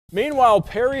Meanwhile,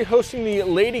 Perry hosting the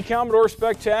Lady Commodore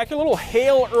Spectacular. A little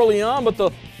hail early on, but the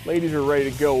ladies are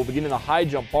ready to go. We'll begin in the high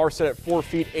jump, bar set at 4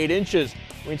 feet 8 inches.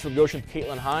 Waynesville Goshen's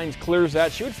Caitlin Hines clears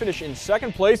that. She would finish in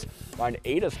second place behind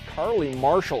Ada's Carly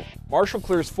Marshall. Marshall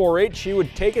clears 4.8. She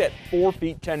would take it at 4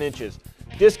 feet 10 inches.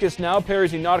 Discus now,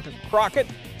 Perry's Nautica Crockett,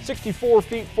 64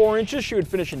 feet 4 inches. She would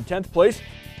finish in 10th place.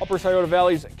 Upper Scioto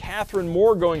Valley's Catherine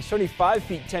Moore going 75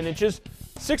 feet 10 inches.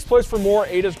 6th place for Moore.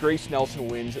 Ada's Grace Nelson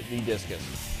wins the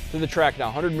discus. To the track now,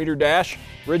 100-meter dash.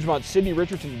 Ridgemont's Sydney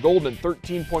Richardson Golden,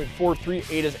 13.43.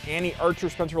 Ada's Annie Archer,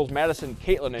 Spencerville's Madison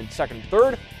Caitlin in second and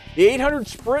third. The 800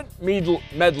 sprint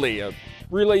medley, a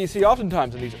relay you see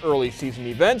oftentimes in these early season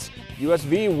events.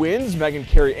 USV wins, Megan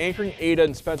Carey anchoring, Ada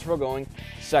and Spencerville going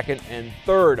second and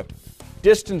third.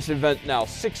 Distance event now,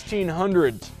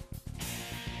 1600s.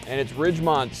 And it's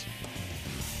Ridgemont's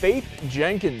Faith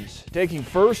Jenkins taking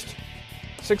first.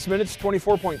 6 minutes,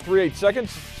 24.38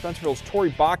 seconds. Spencerville's Tori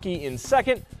Bakke in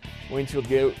second.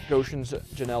 Waynesville Goshen's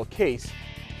Janelle Case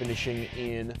finishing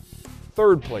in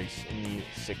third place in the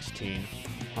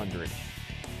 1600.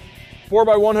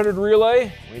 4x100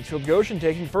 relay. Waynesville Goshen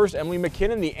taking first. Emily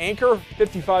McKinnon, the anchor,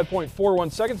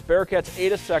 55.41 seconds. Bearcats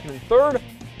Ada second and third.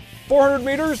 400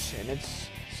 meters, and it's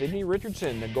Sydney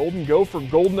Richardson, the Golden Gopher,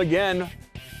 golden again.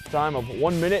 Time of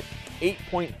 1 minute,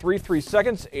 8.33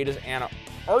 seconds. Ada's Anna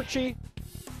Archie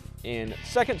in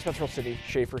second, Spencerville City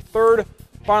Schaefer third.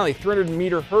 Finally,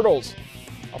 300-meter hurdles.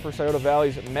 Upper Scioto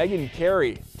Valley's Megan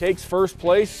Carey takes first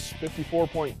place,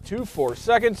 54.24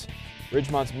 seconds.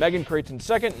 Ridgemont's Megan Creighton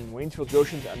second, and Waynesville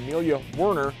Goshen's Amelia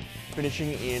Werner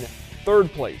finishing in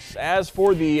third place. As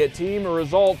for the team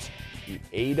results, the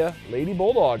Ada Lady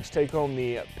Bulldogs take home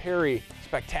the Perry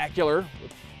Spectacular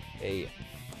with a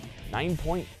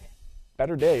 9-point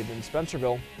better day than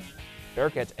Spencerville.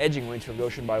 Bearcats edging Waynesville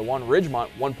Goshen by 1. Ridgemont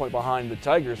 1 point behind the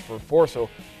Tigers for 4, so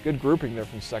good grouping there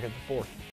from second to fourth.